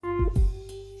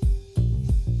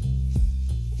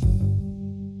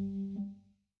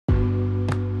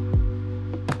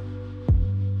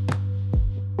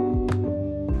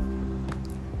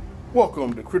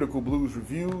Welcome to Critical Blues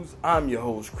Reviews. I'm your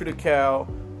host, Critical.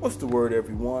 What's the word,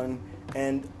 everyone?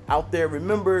 And out there,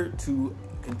 remember to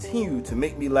continue to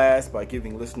make me last by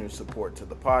giving listeners support to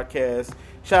the podcast.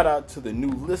 Shout out to the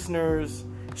new listeners.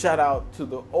 Shout out to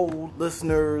the old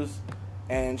listeners.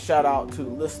 And shout out to the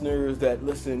listeners that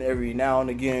listen every now and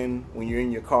again when you're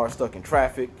in your car stuck in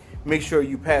traffic. Make sure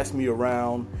you pass me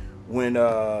around when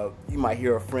you might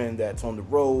hear a friend that's on the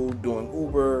road doing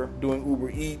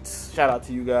Uber Eats. Shout out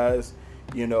to you guys.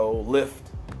 Lyft.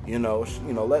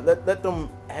 Let them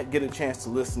get a chance to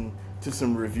listen to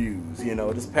some reviews.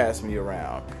 Just pass me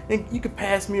around. And you can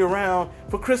pass me around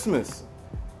for Christmas.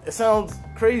 It sounds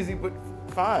crazy, but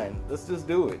fine. Let's just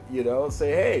do it.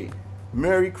 Say, hey,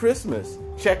 Merry Christmas.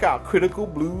 Check out Critical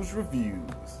Blues Reviews.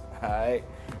 All right.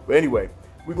 But anyway,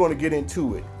 we're going to get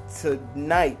into it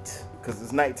tonight, because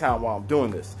it's nighttime while I'm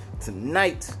doing this.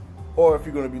 Tonight, or if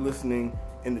you're going to be listening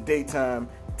in the daytime,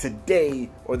 today,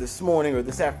 or this morning, or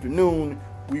this afternoon,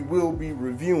 we will be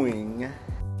reviewing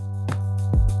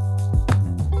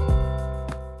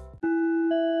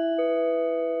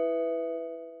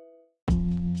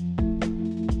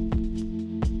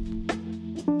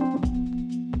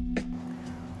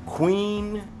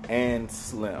Queen and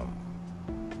Slim.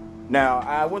 Now,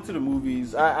 I went to the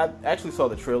movies. I actually saw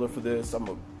the trailer for this. I'm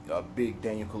a big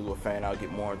Daniel Kaluuya fan. I'll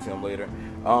get more into him later.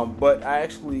 But I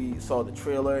actually saw the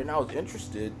trailer, and I was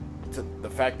interested to the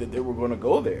fact that they were going to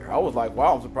go there. I was like,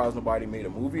 wow, I'm surprised nobody made a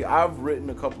movie. I've written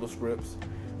a couple of scripts.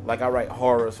 Like, I write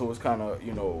horror, so it's kind of,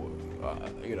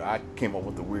 I came up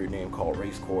with a weird name called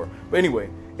Racecore. But anyway,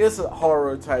 it's a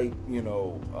horror type,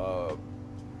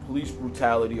 police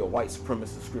brutality or white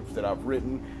supremacist scripts that I've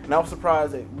written, and I was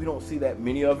surprised that we don't see that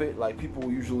many of it. Like,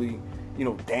 people usually,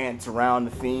 dance around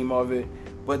the theme of it.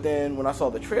 But then when I saw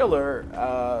the trailer,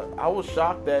 I was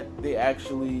shocked that they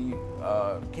actually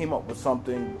came up with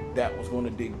something that was going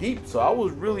to dig deep. So I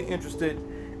was really interested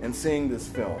in seeing this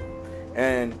film.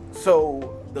 And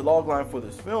so the logline for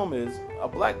this film is a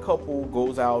black couple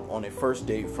goes out on a first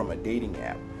date from a dating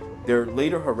app. They're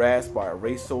later harassed by a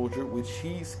race soldier, which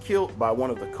he's killed by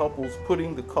one of the couples,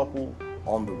 putting the couple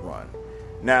on the run.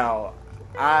 Now,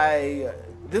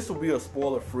 this will be a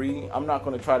spoiler-free. I'm not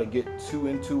going to try to get too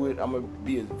into it. I'm going to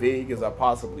be as vague as I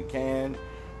possibly can,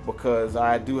 because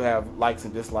I do have likes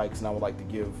and dislikes, and I would like to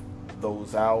give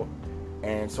those out,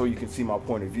 and so you can see my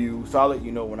point of view. So I'll let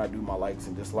you know when I do my likes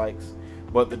and dislikes.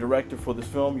 But the director for this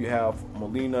film, you have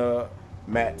Melina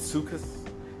Matsoukas.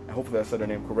 Hopefully I said her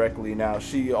name correctly. Now,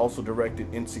 she also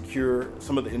directed Insecure,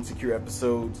 some of the Insecure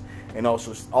episodes, and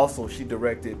also she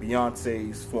directed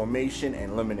Beyonce's Formation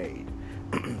and Lemonade.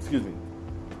 Excuse me.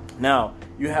 Now,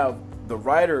 you have the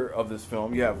writer of this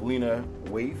film, you have Lena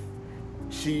Waithe.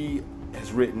 She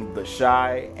has written The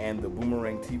Chi and the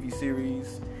Boomerang TV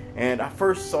series. And I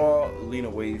first saw Lena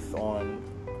Waithe on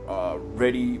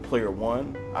Ready Player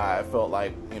One. I felt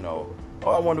like,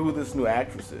 I wonder who this new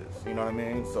actress is. You know what I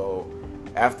mean? So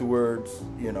afterwards,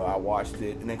 I watched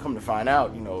it, and then come to find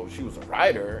out, she was a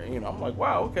writer. I'm like,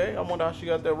 wow, okay, I wonder how she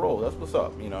got that role. That's what's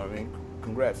up. You know what I mean?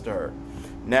 Congrats to her.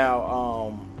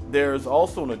 Now, there's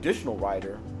also an additional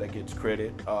writer that gets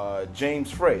credit,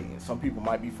 James Frey. Some people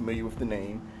might be familiar with the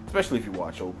name, especially if you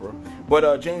watch Oprah.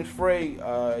 But James Frey,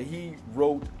 he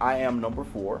wrote I Am Number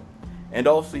 4. And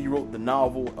also he wrote the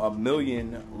novel A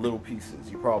Million Little Pieces.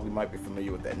 You probably might be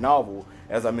familiar with that novel.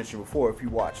 As I mentioned before, if you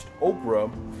watched Oprah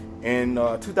in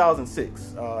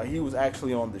 2006, he was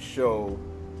actually on the show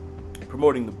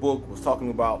promoting the book, was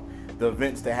talking about the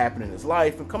events that happened in his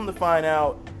life. And come to find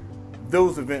out,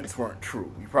 those events weren't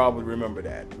true. You probably remember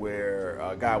that, where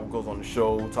a guy goes on the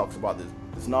show, talks about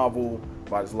this novel,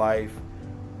 about his life.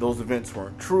 Those events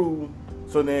weren't true.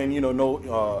 So then,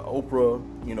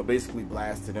 Oprah, basically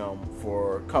blasted him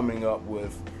for coming up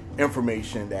with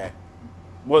information that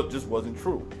just wasn't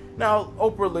true. Now,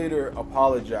 Oprah later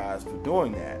apologized for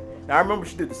doing that. Now, I remember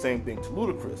she did the same thing to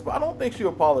Ludacris, but I don't think she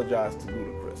apologized to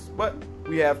Ludacris. But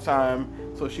we have time,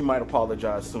 so she might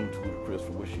apologize soon to Ludacris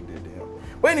for what she did to him.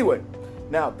 But anyway,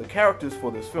 now the characters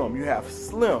for this film, you have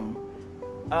Slim.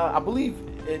 I believe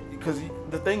it, because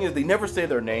the thing is, they never say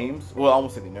their names. Well, I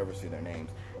won't say they never say their names.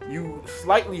 You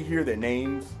slightly hear their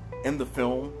names in the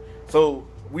film. So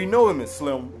we know him as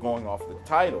Slim going off the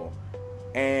title.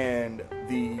 And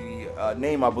the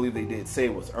name I believe they did say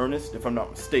was Ernest, if I'm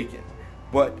not mistaken.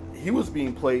 But he was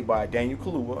being played by Daniel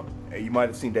Kaluuya. You might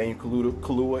have seen Daniel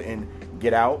Kaluuya in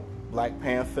Get Out, Black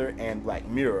Panther, and Black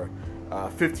Mirror.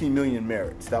 15 Million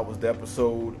Merits. That was the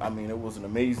episode. I mean, it was an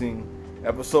amazing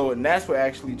episode. And that's what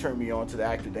actually turned me on to the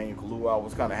actor Daniel Kaluuya. I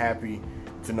was kind of happy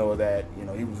to know that,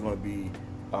 he was going to be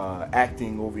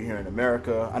acting over here in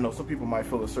America. I know some people might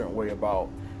feel a certain way about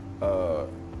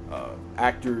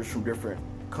actors from different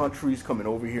countries coming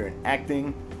over here and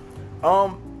acting.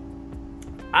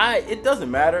 It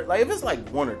doesn't matter. Like, if it's like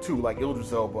one or two, like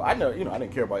Idris Elba, I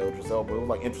didn't care about Idris Elba. It was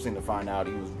like interesting to find out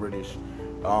he was British.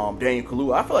 Daniel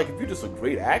Kaluuya, I feel like if you're just a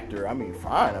great actor, I mean,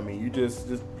 fine. I mean, you just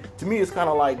to me, it's kind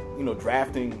of like,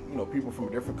 drafting, people from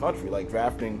a different country, like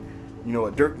drafting,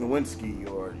 a Dirk Nowitzki,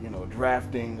 or,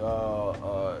 drafting,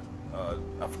 I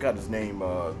forgot his name,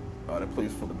 that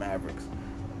plays for the Mavericks,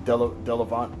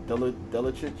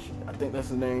 Delicic, I think that's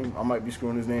his name. I might be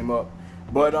screwing his name up.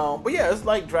 But yeah, it's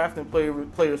like drafting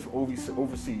players from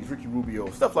overseas, Ricky Rubio,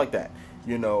 stuff like that.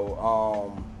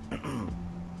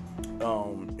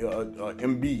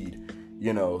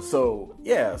 Embiid, So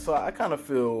yeah, so I kind of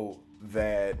feel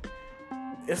that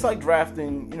it's like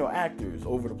drafting, actors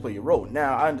over to play a role.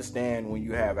 Now, I understand when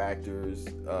you have actors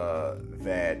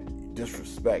that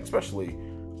disrespect, especially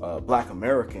Black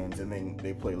Americans, and then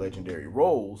they play legendary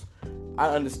roles. I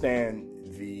understand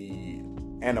the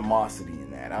animosity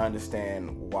in that. I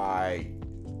understand why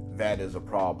that is a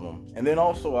problem. And then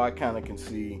also I kind of can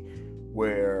see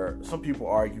where some people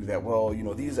argue that, well,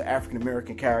 these are African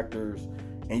American characters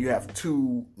and you have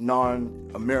two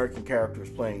non-American characters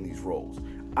playing these roles.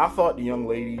 I thought the young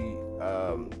lady,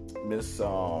 Miss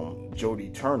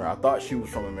Jodie Turner, I thought she was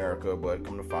from America, but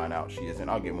come to find out she isn't.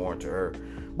 I'll get more into her.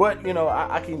 But,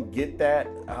 I can get that.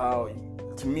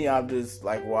 To me, I'm just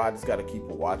like, well, I just got to keep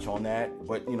a watch on that.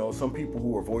 But, some people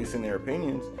who are voicing their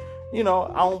opinions, I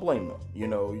don't blame them.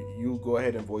 You go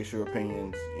ahead and voice your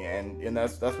opinions, and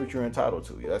that's what you're entitled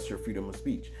to. That's your freedom of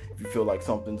speech. If you feel like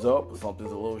something's up or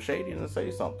something's a little shady, then say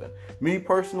something. Me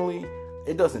personally,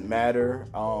 it doesn't matter.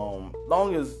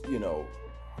 Long as,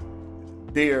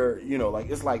 they're, like,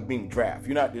 it's like being draft.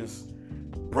 You're not just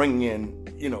bringing in,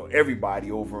 everybody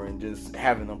over and just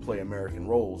having them play American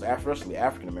roles, especially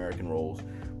African American roles.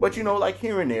 But, like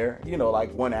here and there,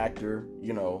 like one actor,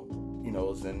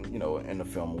 is in the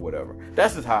film or whatever.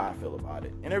 That's just how I feel about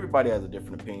it. And everybody has a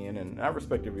different opinion, and I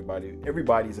respect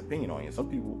everybody's opinion on it. Some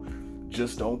people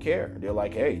just don't care. They're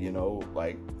like, hey,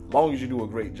 like, long as you do a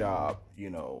great job,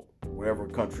 wherever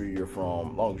country you're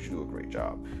from, long as you do a great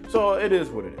job. So it is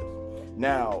what it is.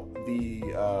 Now, the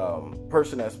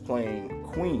person that's playing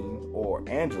Queen, or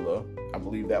Angela, I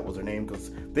believe that was her name,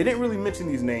 because they didn't really mention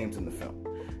these names in the film.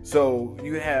 So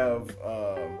you have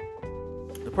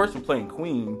the person playing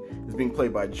Queen is being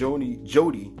played by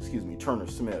Jodie Turner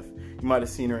Smith. You might have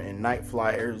seen her in Night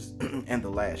Flyers and The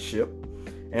Last Ship.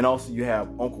 And also you have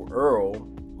Uncle Earl,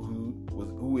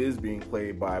 who is being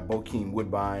played by Bokeem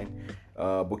Woodbine.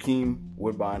 I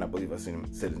believe I said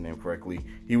his name correctly.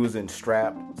 He was in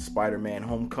Strapped, Spider-Man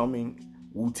Homecoming,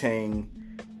 Wu-Tang,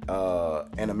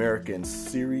 an American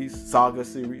saga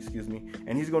series,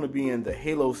 and he's going to be in the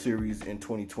Halo series in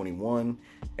 2021,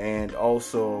 and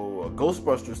also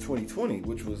Ghostbusters 2020,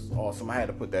 which was awesome. I had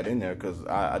to put that in there because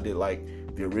I did like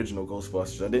the original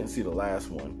Ghostbusters. I didn't see the last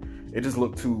one. It just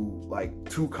looked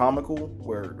too comical,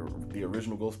 where the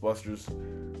original Ghostbusters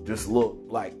just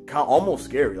looked like almost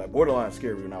scary, like borderline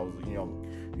scary when I was young,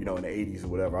 in the 80s or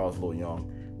whatever. I was a little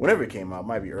young. Whenever it came out, it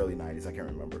might be early 90s, I can't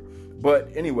remember.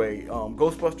 But anyway,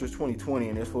 Ghostbusters 2020,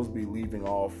 and they're supposed to be leaving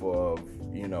off of,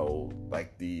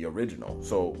 like the original.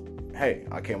 So, hey,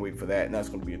 I can't wait for that, and that's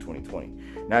going to be in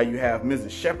 2020. Now you have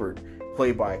Mrs. Shepherd,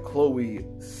 played by Chloe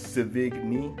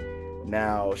Sevigny.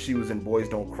 Now, she was in Boys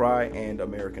Don't Cry and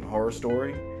American Horror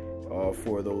Story.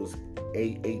 For those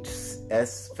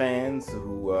AHS fans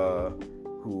who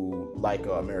like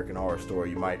American Horror Story,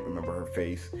 you might remember her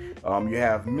face. You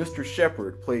have Mr.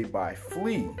 Shepherd, played by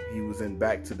Flea. He was in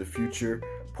Back to the Future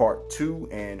Part 2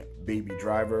 and Baby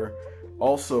Driver.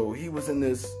 Also, he was in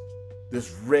this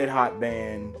red hot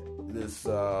band, this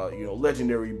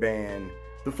legendary band,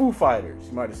 the Foo Fighters.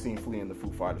 You might have seen Flea in the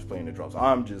Foo Fighters playing the drums.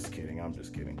 I'm just kidding.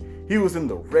 He was in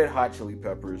the Red Hot Chili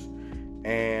Peppers.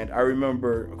 And I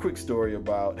remember a quick story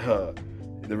about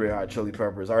the Red Hot Chili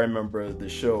Peppers. I remember the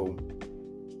show,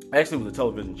 actually it was a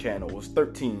television channel, it was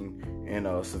 13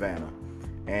 in Savannah.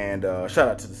 And shout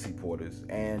out to the Seaporters.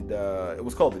 And it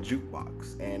was called the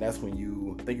Jukebox. And that's when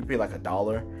you pay like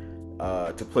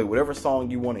 $1 to play whatever song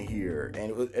you want to hear.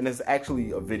 And it's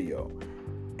actually a video.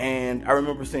 And I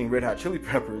remember seeing Red Hot Chili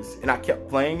Peppers, and I kept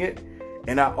playing it.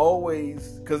 And I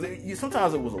always, because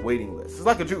sometimes it was a waiting list. It's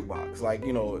like a jukebox. Like,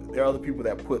 there are other people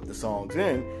that put the songs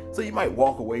in, so you might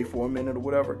walk away for a minute or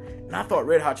whatever. And I thought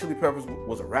Red Hot Chili Peppers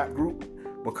was a rap group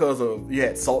because you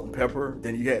had Salt and Pepper,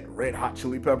 then you had Red Hot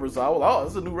Chili Peppers. So I was like, oh,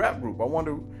 this is a new rap group. I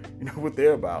wonder, what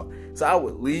they're about. So I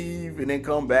would leave and then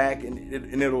come back, and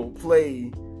it'll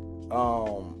play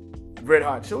Red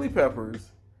Hot Chili Peppers.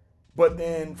 But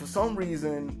then for some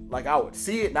reason, like I would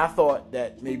see it and I thought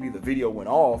that maybe the video went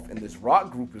off and this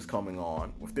rock group is coming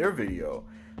on with their video.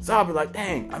 So I'll be like,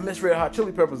 dang, I missed Red Hot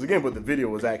Chili Peppers again, but the video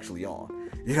was actually on.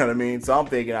 You know what I mean? So I'm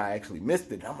thinking I actually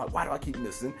missed it. I'm like, why do I keep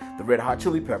missing the Red Hot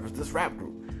Chili Peppers, this rap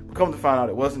group? But come to find out,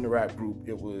 it wasn't a rap group.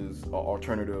 It was an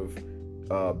alternative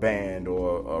band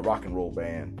or a rock and roll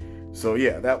band. So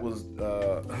yeah, that was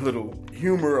a little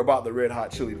humor about the Red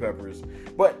Hot Chili Peppers.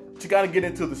 But to kind of get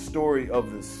into the story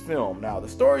of this film. Now, the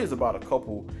story is about a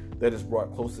couple that is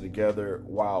brought closer together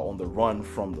while on the run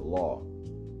from the law.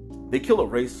 They kill a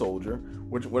race soldier,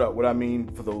 which what I mean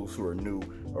for those who are new,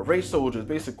 a race soldier is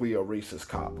basically a racist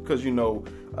cop. Because, you know,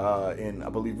 I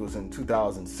believe it was in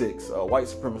 2006, white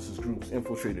supremacist groups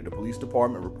infiltrated the police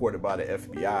department, reported by the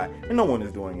FBI, and no one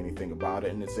is doing anything about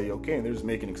it. And they say, okay, and they're just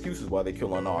making excuses why they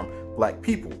kill unarmed black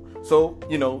people. So,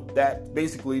 you know, that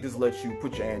basically just lets you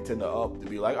put your antenna up to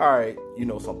be like, all right, you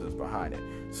know something's behind it.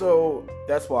 So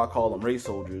that's why I call them race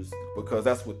soldiers, because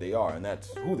that's what they are, and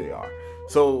that's who they are.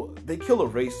 So they kill a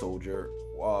race soldier,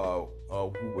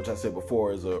 which I said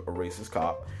before is a racist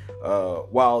cop,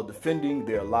 while defending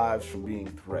their lives from being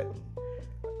threatened.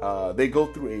 They go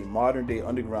through a modern-day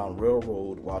underground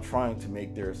railroad while trying to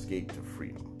make their escape to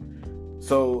freedom.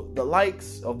 So the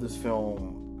likes of this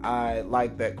film, I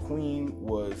like that Queen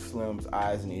was Slim's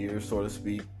eyes and ears, so to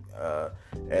speak,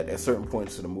 at certain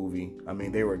points of the movie. I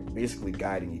mean, they were basically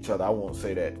guiding each other. I won't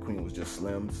say that Queen was just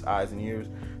Slim's eyes and ears.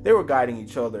 They were guiding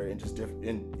each other in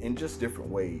just different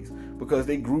ways, because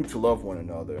they grew to love one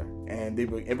another, and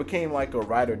it became like a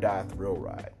ride or die thrill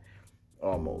ride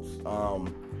almost.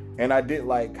 And I did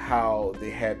like how they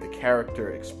had the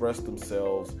character express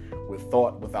themselves with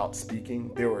thought without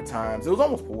speaking. There were times, it was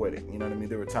almost poetic, you know what I mean?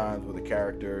 There were times where the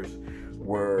characters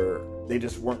they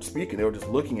just weren't speaking. They were just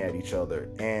looking at each other,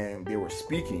 and they were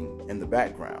speaking in the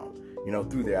background, you know,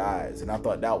 through their eyes. And I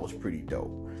thought that was pretty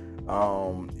dope.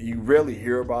 You rarely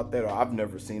hear about that, or I've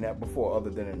never seen that before, other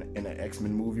than in an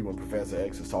X-Men movie when Professor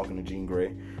X is talking to Jean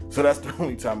Grey. So that's the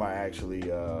only time I actually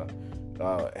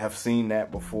have seen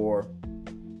that before.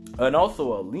 And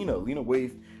also, Lena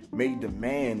Waithe made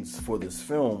demands for this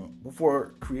film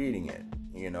before creating it.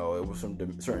 You know, it was some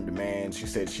certain demands. She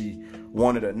said she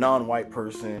wanted a non-white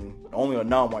person. Only a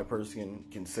non-white person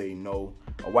can say no.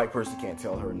 A white person can't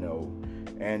tell her no.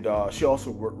 And she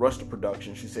also rushed the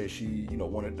production. She said she, you know,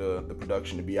 wanted the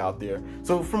production to be out there.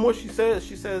 So from what she says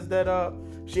that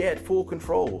she had full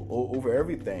control over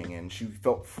everything, and she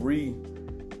felt free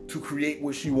to create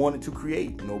what she wanted to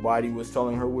create. Nobody was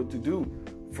telling her what to do,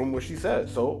 from what she said.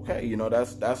 So okay, you know,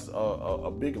 that's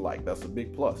a big like. That's a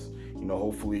big plus. You know,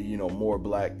 hopefully, you know, more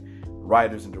black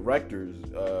writers and directors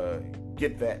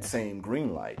get that same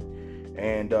green light.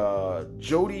 And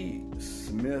Jodie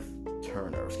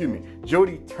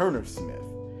Turner-Smith.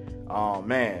 Oh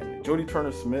man, Jodie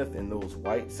Turner-Smith in those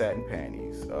white satin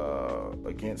panties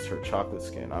against her chocolate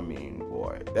skin. I mean,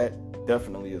 boy, that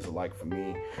definitely is a like for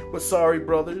me. But sorry,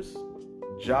 brothers.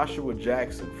 Joshua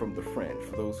Jackson from The Fringe.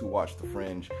 For those who watched The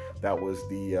Fringe, that was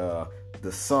the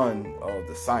son of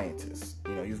the scientist.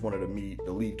 You know, he was one of the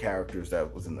lead characters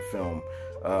that was in the film.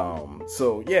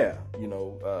 So yeah, you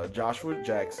know, Joshua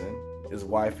Jackson is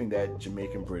wifing that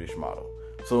Jamaican British model.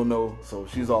 So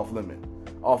she's off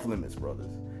limits, brothers.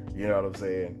 You know what I'm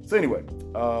saying? So anyway,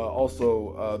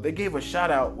 also they gave a shout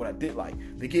out. What I did like,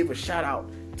 they gave a shout out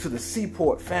to the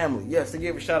Seaport family. Yes, they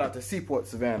gave a shout out to Seaport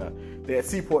Savannah. They had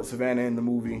Seaport Savannah in the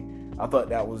movie. I thought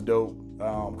that was dope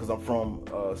because I'm from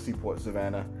Seaport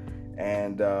Savannah.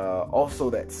 And also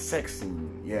that sex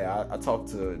scene. Yeah, I talked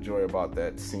to Joy about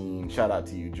that scene. Shout out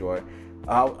to you, Joy.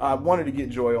 I wanted to get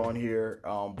Joy on here,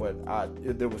 but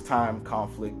there was time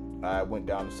conflict. I went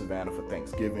down to Savannah for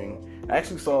Thanksgiving. I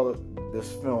actually saw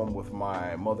this film with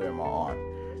my mother and my aunt,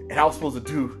 and I was supposed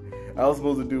to do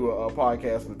a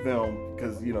podcast with them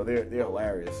because, you know, they're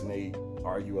hilarious and they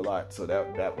argue a lot, so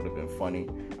that would have been funny.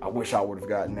 I wish I would have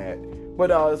gotten that,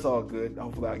 but it's all good.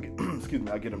 Hopefully I get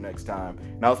I'll get them next time.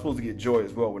 And I was supposed to get Joy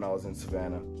as well when I was in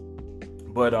Savannah,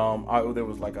 but there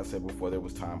was, like I said before, there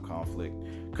was time conflict.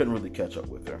 Couldn't really catch up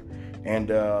with her. And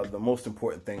the most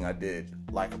important thing I did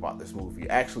like about this movie,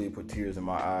 actually it put tears in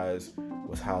my eyes,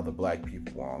 was how the black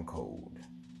people were on code.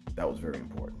 That was very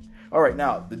important. All right,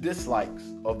 now the dislikes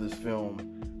of this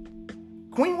film.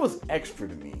 Queen was extra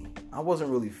to me. I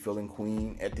wasn't really feeling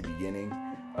Queen at the beginning.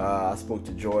 I spoke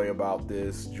to Joy about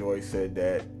this. Joy said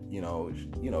that, you know,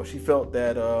 she felt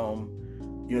that,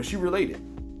 she related.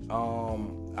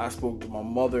 I spoke to my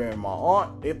mother and my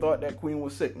aunt. They thought that Queen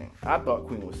was sickening. I thought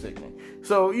Queen was sickening.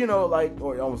 So, like,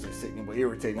 or I won't say sickening, but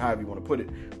irritating, however you want to put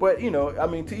it. But, I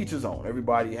mean, to each his own.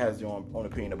 Everybody has their own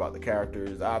opinion about the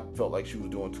characters. I felt like she was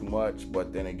doing too much.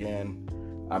 But then again,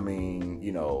 I mean,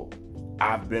 I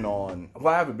haven't been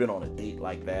on a date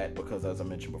like that because, as I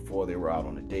mentioned before, they were out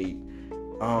on a date.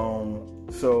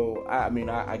 So,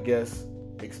 I guess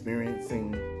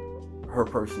experiencing her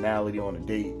personality on a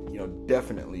date,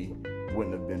 definitely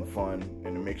wouldn't have been fun,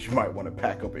 and it makes you might want to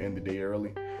pack up and end the day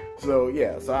early. So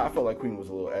yeah, so I felt like Queen was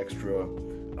a little extra.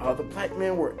 The black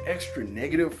men were extra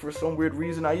negative for some weird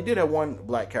reason. Now, you did have one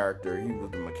black character. He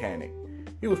was the mechanic.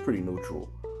 He was pretty neutral.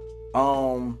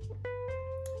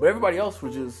 But everybody else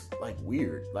was just like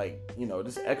weird, like,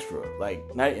 just extra, like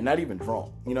not even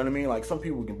drunk. You know what I mean? Like, some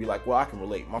people can be like, well, I can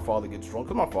relate. My father gets drunk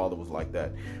because my father was like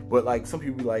that. But like, some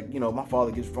people be like, my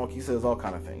father gets drunk. He says all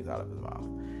kind of things out of his mouth.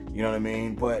 You know what I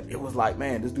mean? But it was like,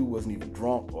 man, this dude wasn't even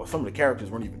drunk, or some of the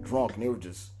characters weren't even drunk, and they were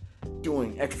just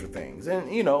doing extra things. And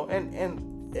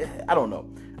and I don't know.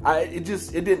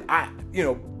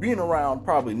 Being around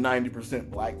probably 90%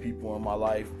 black people in my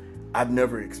life, I've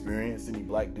never experienced any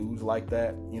black dudes like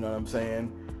that. You know what I'm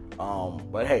saying?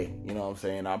 But hey, you know what I'm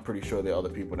saying? I'm pretty sure there are other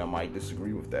people that might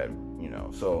disagree with that,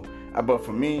 So, but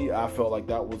for me, I felt like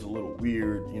that was a little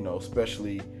weird,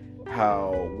 especially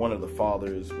how one of the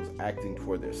fathers was acting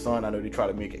toward their son. I know they try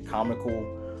to make it comical,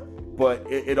 but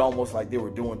it almost like they were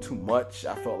doing too much.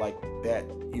 I felt like that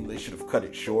they should have cut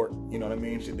it short. You know what I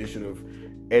mean? They should have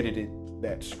edited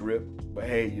that script. But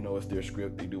hey, it's their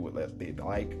script. They do what they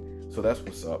like. So that's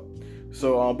what's up.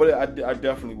 So, but I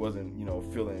definitely wasn't,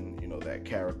 feeling, that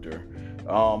character.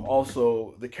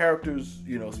 Also, the characters,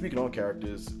 speaking on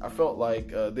characters, I felt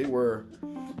like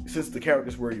since the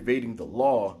characters were evading the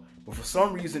law, but for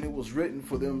some reason it was written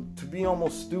for them to be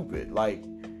almost stupid, like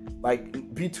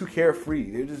be too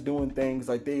carefree. They're just doing things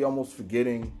like they almost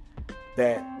forgetting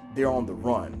that they're on the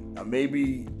run.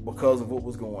 Maybe because of what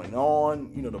was going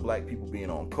on, the black people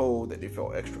being on code, that they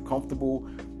felt extra comfortable.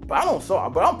 But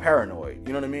I'm paranoid,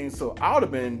 you know what I mean? So I would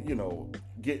have been,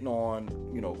 getting on,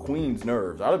 Queen's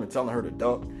nerves. I would have been telling her to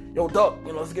duck. Yo, duck,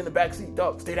 let's get in the back seat,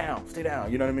 duck, stay down,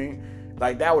 you know what I mean?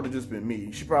 Like, that would have just been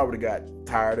me. She probably would have got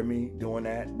tired of me doing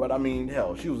that. But I mean,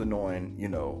 hell, she was annoying,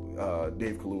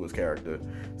 Dave Kaluuya's character.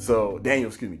 So, Daniel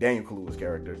Kaluuya's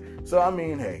character. So, I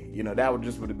mean, hey, that would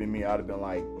have been me. I'd have been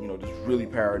like, just really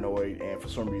paranoid. And for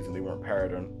some reason, they weren't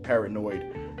paranoid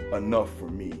enough for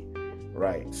me.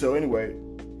 Right. So, anyway,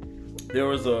 there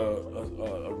was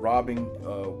a robbing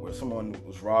where someone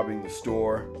was robbing the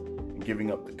store and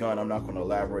giving up the gun. I'm not going to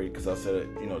elaborate because I said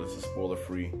it, this is spoiler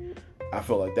free. I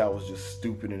felt like that was just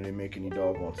stupid and didn't make any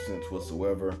doggone sense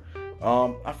whatsoever.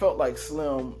 I felt like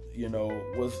Slim,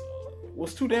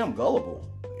 was too damn gullible.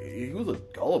 He was a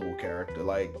gullible character.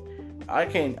 Like, I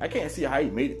can't see how he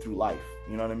made it through life.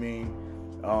 You know what I mean?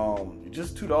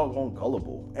 Just too doggone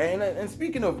gullible. And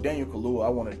speaking of Daniel Kaluuya, I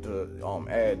wanted to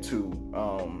add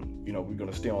to we're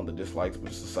gonna stay on the dislikes, but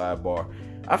just a sidebar.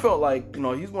 I felt like,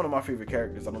 he's one of my favorite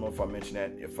characters. I don't know if I mentioned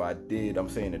that. If I did, I'm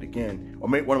saying it again. Or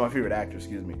one of my favorite actors,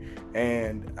 excuse me.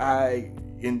 And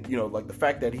like the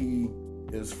fact that he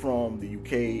is from the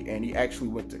UK and he actually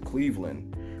went to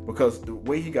Cleveland, because the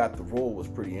way he got the role was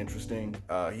pretty interesting.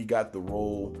 He got the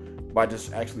role by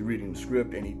just actually reading the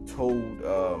script, and he told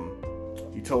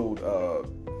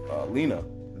Lena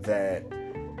that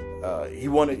he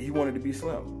wanted to be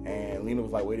Slim, and Lena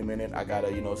was like, wait a minute, I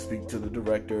gotta speak to the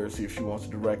director, see if she wants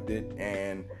to direct it,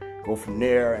 and go from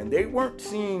there. And they weren't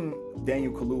seeing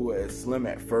Daniel Kaluuya as Slim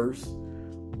at first,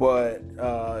 but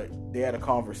they had a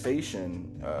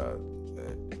conversation.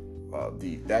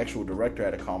 The actual director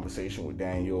had a conversation with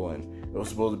Daniel, and it was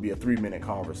supposed to be a 3-minute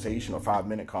conversation or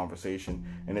 5-minute conversation,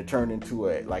 and it turned into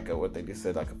a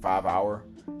 5-hour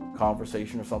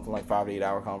conversation or something, like 5 to 8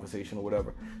 hour conversation or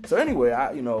whatever. So anyway,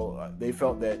 they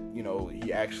felt that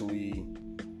he actually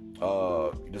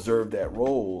deserved that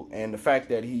role, and the fact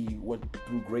that he went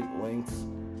through great lengths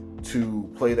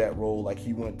to play that role. Like,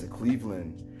 he went to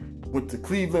Cleveland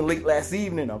late last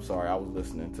evening. I'm sorry, I was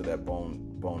listening to that Bone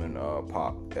and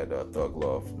Pop at Thug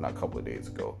Love not a couple of days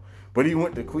ago, but he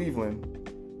went to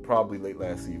Cleveland probably late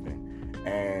last evening,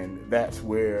 and that's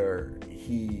where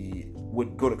he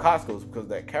would go to Costco's, because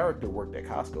that character worked at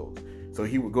Costco's. So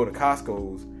he would go to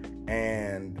Costco's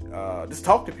and just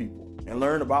talk to people and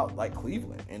learn about like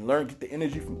Cleveland and get the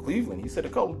energy from Cleveland. He said a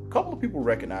couple of people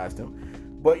recognized him,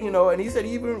 but and he said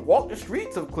he even walked the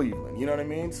streets of Cleveland. You know what I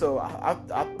mean? So I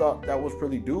thought that was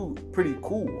pretty cool.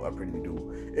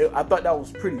 I thought that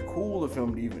was pretty cool of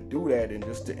him to even do that and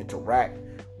just to interact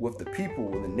with the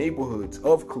people in the neighborhoods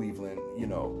of Cleveland.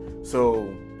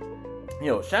 So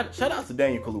shout out to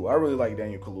Daniel Kaluuya. I really like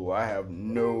Daniel Kaluuya. I have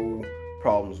no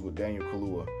problems with Daniel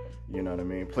Kaluuya. You know what I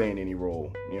mean? Playing any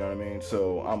role. You know what I mean?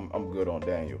 So I'm good on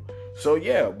Daniel. So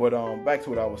yeah, but back to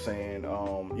what I was saying.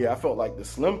 I felt like the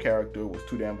Slim character was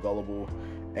too damn gullible,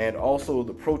 and also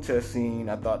the protest scene.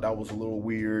 I thought that was a little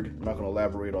weird. I'm not going to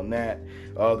elaborate on that.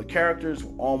 The characters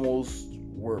almost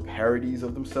were parodies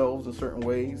of themselves in certain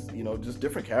ways. Just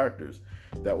different characters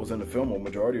that was in the film, or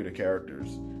majority of the characters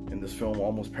in this film were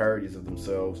almost parodies of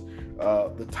themselves.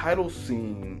 The title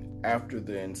scene after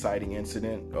the inciting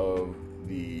incident of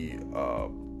the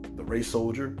race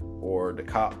soldier or the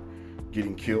cop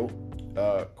getting killed,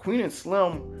 Queen and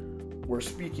Slim were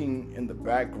speaking in the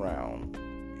background,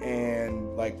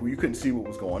 and like you couldn't see what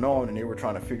was going on, and they were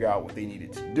trying to figure out what they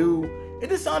needed to do. It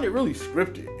just sounded really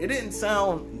scripted. It didn't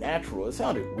sound natural. It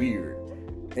sounded weird.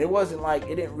 It wasn't like,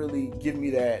 it didn't really give me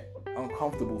that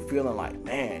uncomfortable feeling like,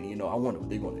 man, I wonder what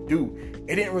they're going to do.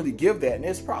 It didn't really give that, and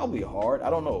it's probably hard. I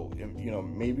don't know.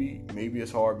 Maybe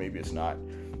it's hard, maybe it's not.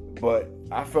 But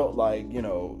I felt like,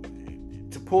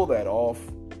 to pull that off,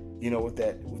 with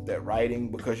that writing,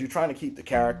 because you're trying to keep the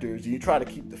characters, you try to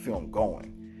keep the film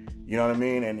going. You know what I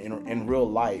mean? And in real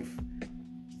life,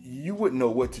 you wouldn't know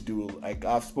what to do. Like,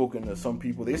 I've spoken to some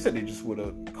people, they said they just would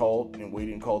have called and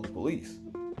waited and called the police.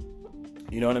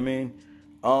 You know what I mean?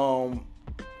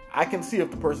 I can see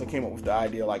if the person came up with the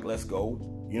idea, like, let's go.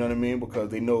 You know what I mean? Because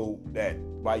they know that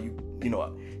by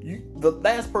the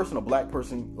last person, a black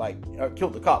person,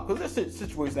 killed the cop. Because that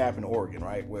situation happened in Oregon,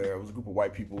 right? Where it was a group of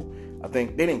white people. I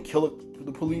think they didn't kill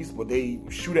the police, but they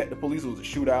shoot at the police. It was a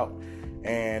shootout.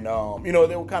 And,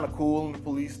 they were kind of cool. And the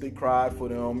police, they cried for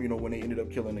them, when they ended up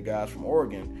killing the guys from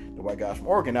Oregon, the white guys from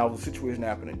Oregon. Now, the situation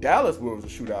happened in Dallas where it was a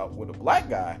shootout with a black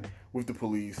guy with the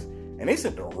police. And they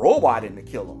sent the robot in to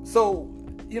kill him. So,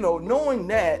 knowing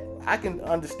that, I can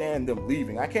understand them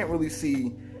leaving. I can't really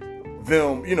see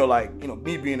them,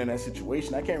 me being in that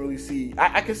situation. I can't really see,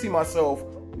 I can see myself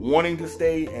wanting to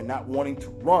stay and not wanting to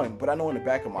run, but I know in the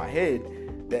back of my head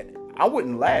that I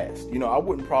wouldn't last. I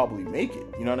wouldn't probably make it.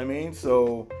 You know what I mean?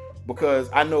 So, because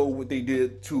I know what they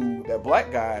did to that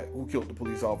black guy who killed the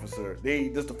police officer.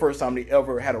 This is the first time they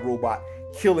ever had a robot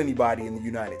kill anybody in the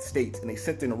United States, and they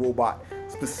sent in a robot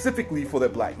specifically for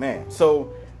that black man.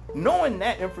 So, knowing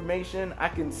that information, I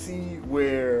can see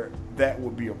where that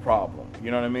would be a problem.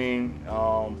 You know what I mean?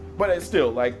 But it's still,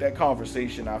 like, that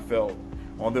conversation, I felt,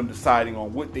 on them deciding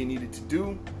on what they needed to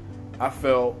do, I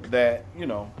felt that, it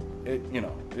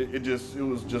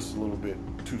was just a little bit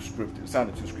too scripted. It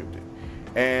sounded too scripted.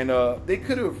 And they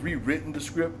could have rewritten the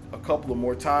script a couple of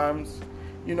more times.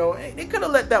 They could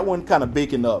have let that one kind of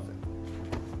bake in the oven.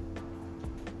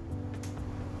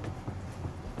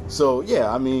 So, yeah,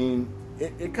 I mean,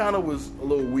 it kind of was a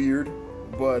little weird,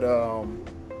 but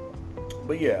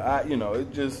yeah,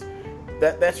 it just,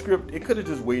 that script, it could have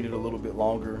just waited a little bit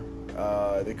longer.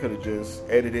 They could have just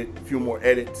edited a few more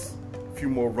edits, a few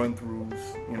more run-throughs,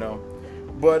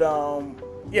 but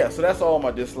yeah, so that's all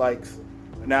my dislikes.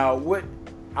 Now, what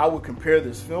I would compare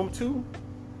this film to,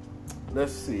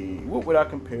 let's see, what would I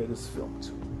compare this film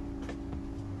to?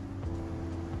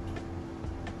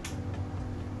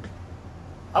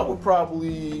 I would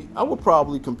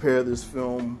probably compare this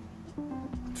film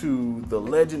to The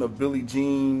Legend of Billie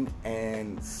Jean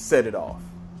and Set It Off.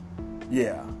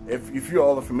 Yeah, if you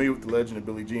all are familiar with The Legend of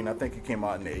Billie Jean, I think it came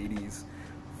out in the 80s.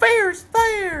 Fair's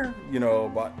fair!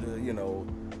 About the,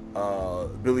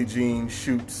 Billie Jean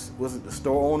shoots, was it the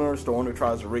store owner? Store owner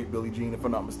tries to rape Billie Jean, if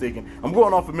I'm not mistaken. I'm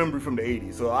going off of memory from the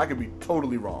 80s, so I could be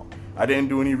totally wrong. I didn't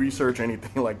do any research or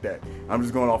anything like that. I'm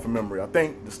just going off of memory. I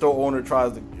think the store owner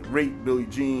tries to rape Billie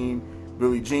Jean.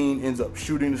 Billie Jean ends up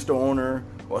shooting the store owner,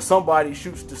 or somebody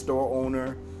shoots the store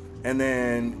owner, and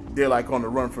then they're like on the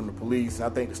run from the police. And I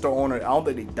think the store owner, I don't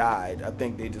think they died. I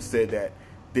think they just said that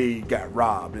they got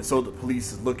robbed, and so the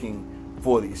police is looking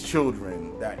for these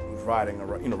children that was riding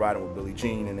with Billie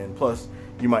Jean. And then plus,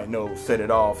 you might know, Set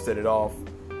It Off,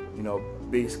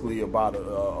 basically about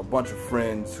a bunch of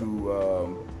friends who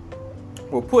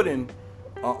were put in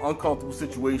uncomfortable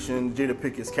situations. Jada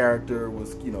Pickett's character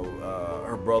was,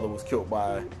 her brother was killed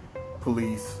by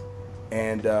police,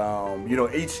 and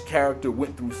each character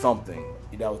went through something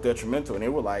that was detrimental, and they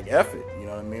were like, F it, we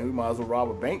might as well rob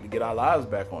a bank to get our lives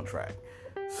back on track.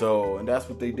 So, and that's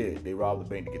what they did. They robbed the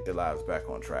bank to get their lives back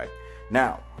on track.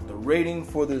 Now, the rating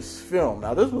for this film.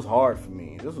 Now, this was hard for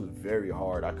me. This was very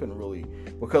hard. I couldn't really,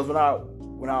 because when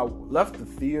I left the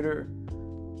theater,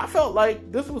 I felt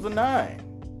like this was a 9.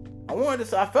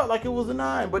 I felt like it was a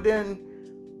 9, but then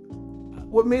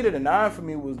what made it a 9 for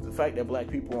me was the fact that black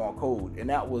people are on code, and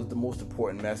that was the most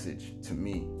important message to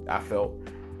me, I felt,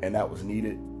 and that was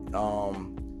needed.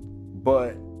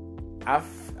 but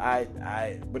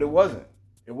but it wasn't.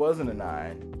 It wasn't a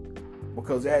 9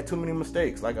 because it had too many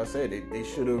mistakes. Like I said, they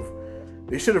should have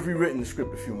rewritten the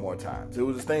script a few more times. It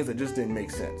was just things that just didn't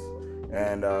make sense,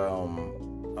 and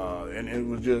it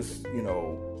was just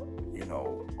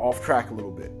off track a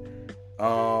little bit.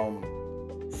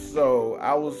 So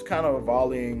I was kind of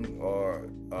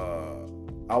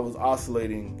I was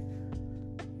oscillating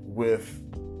with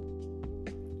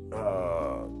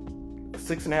a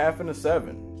 6.5 and a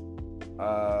 7.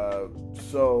 But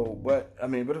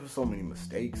it was so many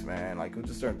mistakes, man. Like, it was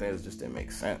just certain things that just didn't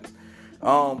make sense.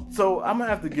 So I'm gonna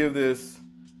have to give this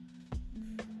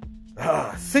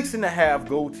 6.5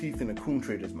 gold teeth in a coon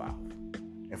trader's mouth.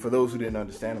 And for those who didn't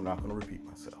understand, I'm not gonna repeat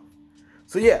myself.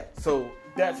 So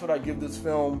that's what I give this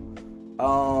film.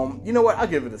 You know what? I'll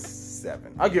give it a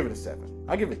 7. I'll give it 7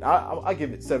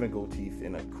 gold teeth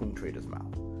in a coon trader's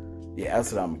mouth. Yeah,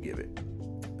 that's what I'm gonna give it.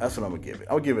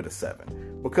 I'll give it a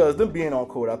 7 because them being on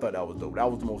code, I thought that was dope. That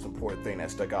was the most important thing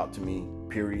that stuck out to me.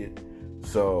 Period.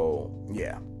 So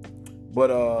yeah, but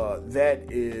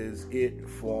that is it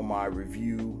for my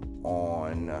review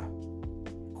on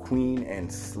Queen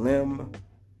and Slim.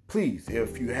 Please,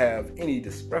 if you have any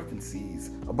discrepancies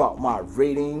about my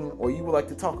rating or you would like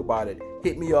to talk about it,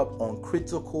 hit me up on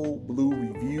Critical Blue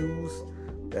Reviews.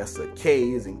 That's a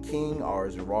K as in King, R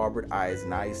as in Robert, I as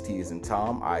in Ice, T as in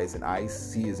Tom, I as in Ice,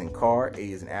 C as in Car,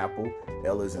 A as in Apple,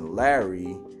 L as in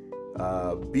Larry,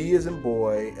 B as in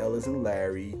Boy, L as in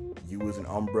Larry, U as in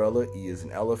Umbrella, E as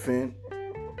in Elephant,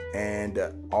 and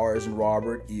R as in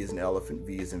Robert, E as in Elephant,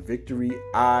 V as in Victory,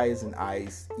 I as in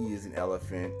Ice, E as in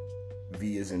Elephant,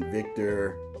 V as in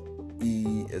Victor,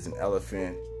 E as in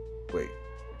Elephant. What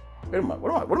am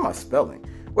I spelling?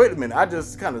 Wait a minute, I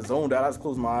just kind of zoned out. I just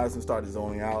closed my eyes and started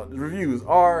zoning out. The reviews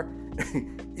are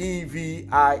EVIEWS.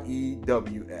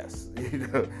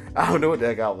 I don't know what the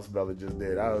heck I was spelling just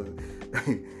then. I was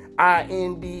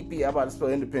INDP. I'm about to spell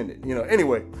independent.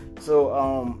 Anyway, so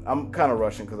I'm kind of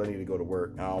rushing because I need to go to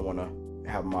work. I don't want to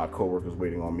have my coworkers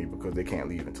waiting on me because they can't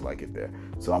leave until I get there.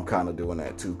 So I'm kind of doing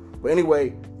that too. But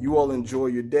anyway, you all enjoy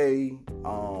your day.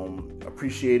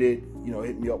 Appreciate it.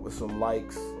 Hit me up with some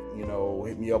likes.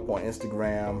 Hit me up on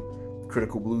Instagram,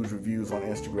 Critical Blues Reviews on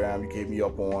Instagram. You can hit me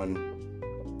up on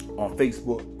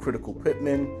Facebook, Critical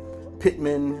Pittman,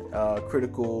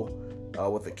 Critical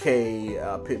with a K,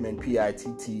 Pittman,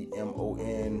 PITTMON,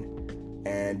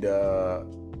 and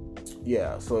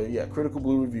Critical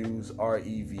Blue Reviews,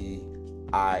 REVIEWS.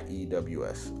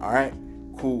 All right,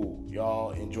 cool.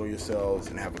 Y'all enjoy yourselves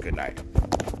and have a good night,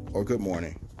 or good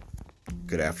morning,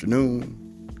 good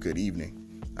afternoon, good evening.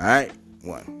 All right,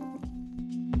 1.